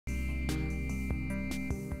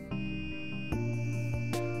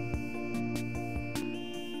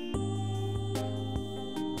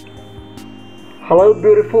Hello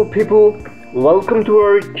beautiful people, welcome to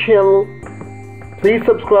our channel. Please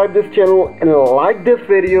subscribe this channel and like this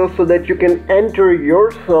video so that you can enter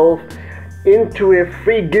yourself into a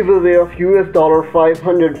free giveaway of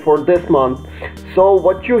 $500 for this month. So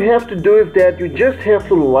what you have to do is that you just have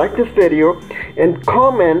to like this video and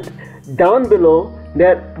comment down below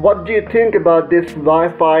that what do you think about this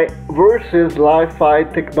Wi-Fi versus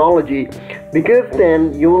LiFi technology, because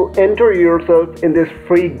then you will enter yourself in this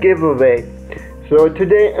free giveaway. So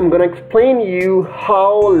today I'm going to explain you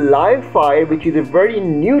how LiFi, which is a very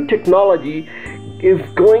new technology, is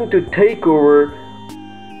going to take over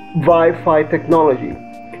Wi-Fi technology,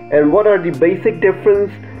 and what are the basic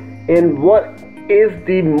difference and what is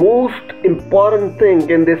the most important thing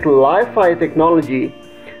in this LiFi technology.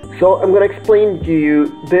 So I'm going to explain to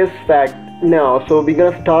you this fact now. So we're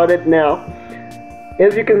going to start it now.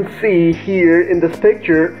 As you can see here in this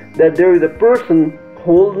picture that there is a person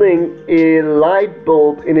holding a light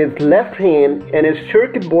bulb in his left hand and his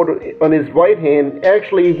circuit board on his right hand.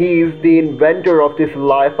 Actually, he is the inventor of this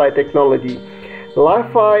LiFi technology.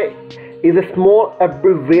 LiFi is a small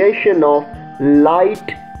abbreviation of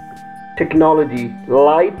light technology,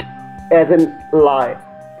 light as in lie.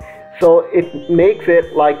 So it makes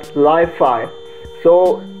it like LiFi.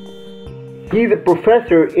 So he's a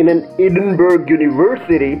professor in an Edinburg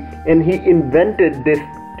University and he invented this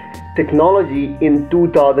technology in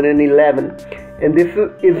 2011, and this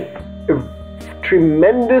is a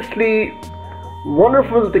tremendously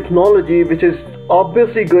wonderful technology which is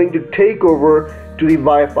obviously going to take over to the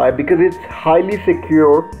Wi-Fi because it's highly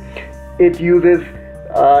secure. It uses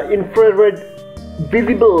infrared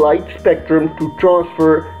visible light spectrum to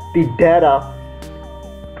transfer the data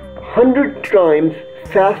 100 times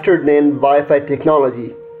faster than Wi-Fi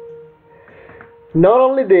technology. Not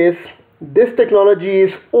only this technology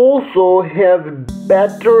is also have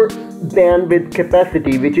better bandwidth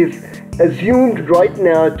capacity, which is assumed right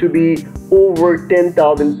now to be over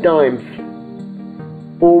 10,000 times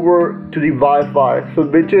over to the Wi-Fi, so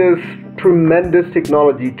which is tremendous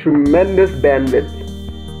technology, tremendous bandwidth.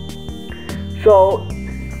 So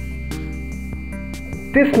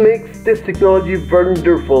this makes this technology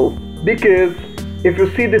wonderful, because if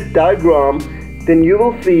you see this diagram, then you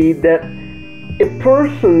will see that a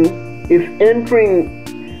person is entering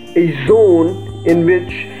a zone in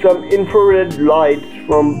which some infrared lights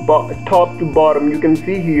from top to bottom, you can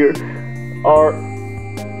see here, are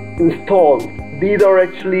installed. These are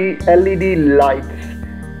actually LED lights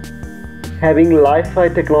having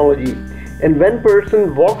LiFi technology, and when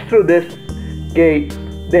person walks through this gate,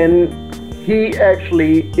 then he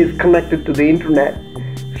actually is connected to the internet.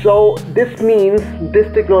 So this means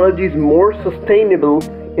this technology is more sustainable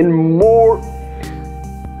and more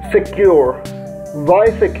secure. Why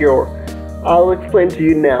secure? I'll explain to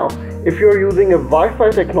you now. If you're using a Wi-Fi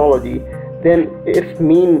technology, then its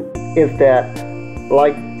mean is that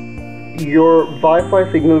like your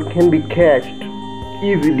Wi-Fi signal can be catched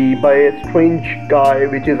easily by a strange guy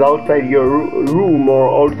which is outside your room or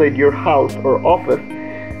outside your house or office.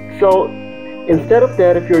 So instead of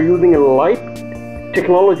that, if you're using a light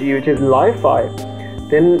technology which is LiFi,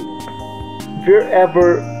 then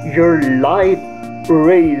wherever your light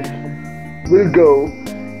rays will go,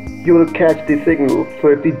 you will catch the signal. So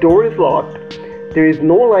if the door is locked, there is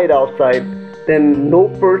no light outside, then no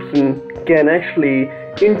person can actually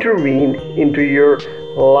intervene into your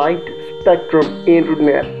light spectrum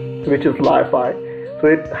internet, which is LiFi. So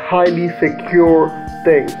it's highly secure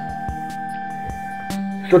thing.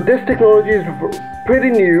 So this technology is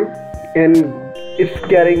pretty new and it's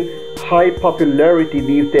getting high popularity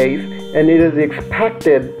these days, and it is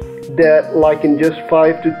expected that like in just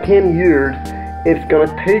 5 to 10 years it's gonna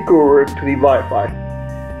take over to the Wi-Fi,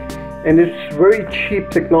 and it's very cheap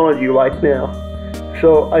technology right now.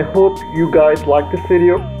 So I hope you guys like this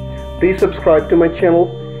video. Please subscribe to my channel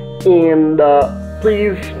and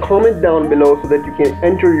please comment down below so that you can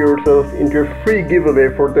enter yourself into a free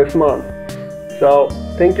giveaway for this month. So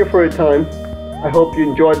thank you for your time. I hope you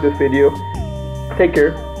enjoyed this video. Take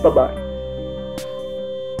care. Bye bye.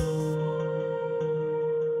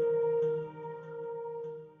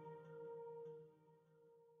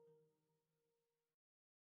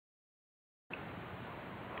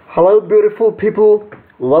 Hello beautiful people,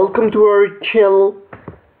 welcome to our channel.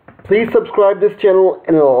 Please subscribe this channel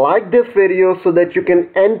and like this video so that you can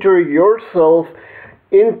enter yourself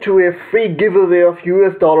into a free giveaway of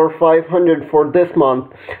 $500 for this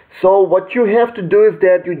month. So what you have to do is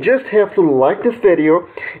that you just have to like this video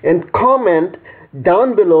and comment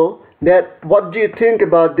down below that what do you think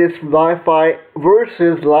about this Wi-Fi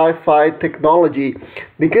versus LiFi technology,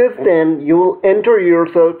 because then you will enter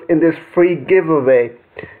yourself in this free giveaway.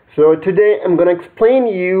 So today I'm going to explain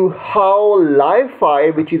you how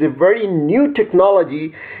LiFi, which is a very new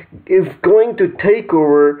technology, is going to take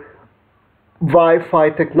over Wi-Fi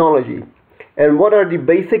technology, and what are the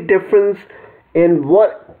basic difference and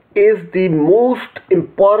what is the most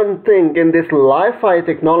important thing in this LiFi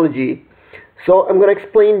technology. So I'm going to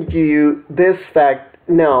explain to you this fact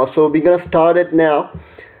now. So we're going to start it now.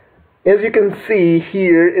 As you can see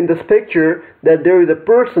here in this picture, that there is a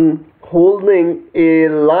person holding a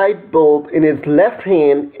light bulb in his left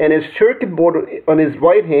hand and a circuit board on his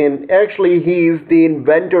right hand. Actually, he is the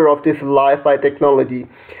inventor of this LiFi technology.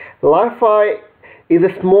 LiFi is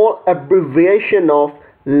a small abbreviation of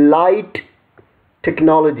light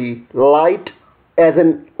technology, light as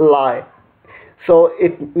in lie. So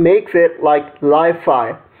it makes it like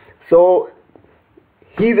LiFi. So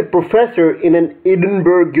he's a professor in an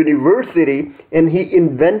Edinburg university, and he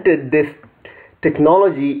invented this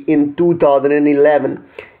technology in 2011.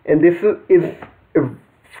 And this is a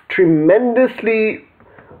tremendously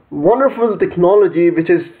wonderful technology which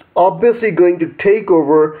is obviously going to take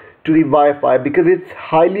over to the Wi-Fi because it's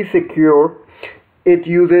highly secure. It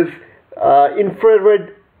uses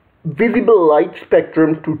infrared visible light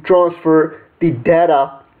spectrum to transfer the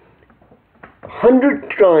data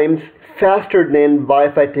 100 times faster than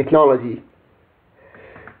Wi-Fi technology.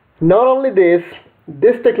 Not only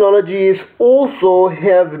this technology is also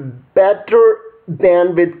have better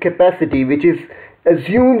bandwidth capacity, which is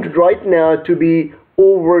assumed right now to be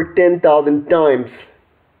over 10,000 times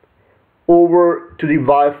over to the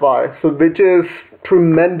Wi-Fi, so which is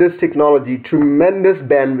tremendous technology, tremendous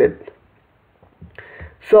bandwidth.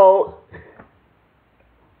 So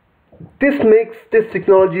this makes this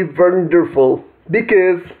technology wonderful,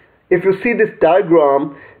 because if you see this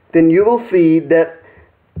diagram, then you will see that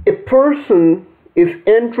a person is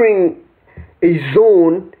entering a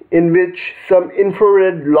zone in which some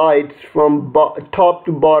infrared lights from top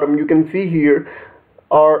to bottom, you can see here,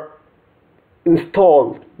 are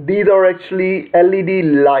installed. These are actually LED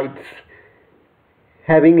lights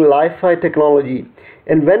having LiFi technology,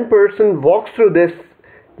 and when person walks through this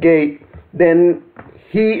gate, then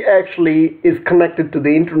he actually is connected to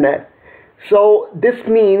the internet. So this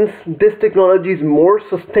means this technology is more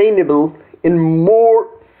sustainable and more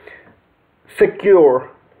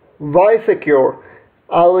secure. Why secure?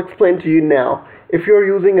 I'll explain to you now. If you're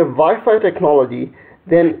using a Wi-Fi technology,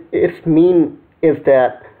 then its mean is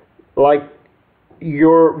that like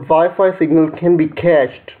your Wi-Fi signal can be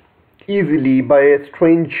cached easily by a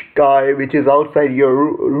strange guy which is outside your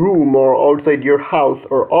room or outside your house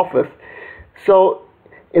or office. So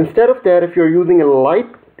instead of that, if you're using a light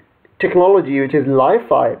technology which is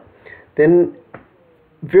LiFi, then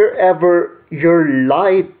wherever your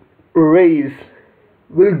light rays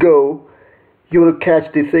will go, you will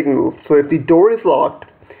catch the signal. So if the door is locked,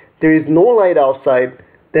 there is no light outside,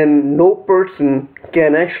 then no person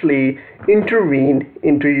can actually intervene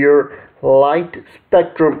into your light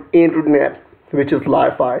spectrum internet, which is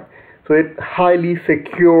LiFi. So it's highly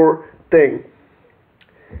secure thing.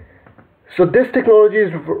 So this technology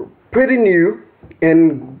is pretty new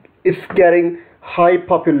and it's getting high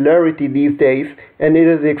popularity these days, and it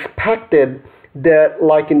is expected that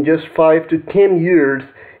like in just 5 to 10 years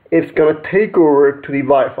it's gonna take over to the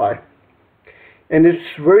Wi-Fi, and it's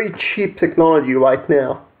very cheap technology right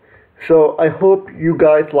now. So I hope you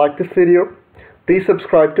guys like this video. Please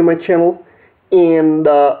subscribe to my channel, and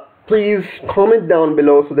please comment down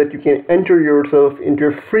below so that you can enter yourself into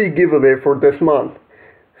a free giveaway for this month.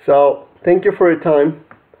 So thank you for your time.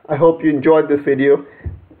 I hope you enjoyed this video.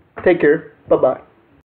 Take care. Bye bye.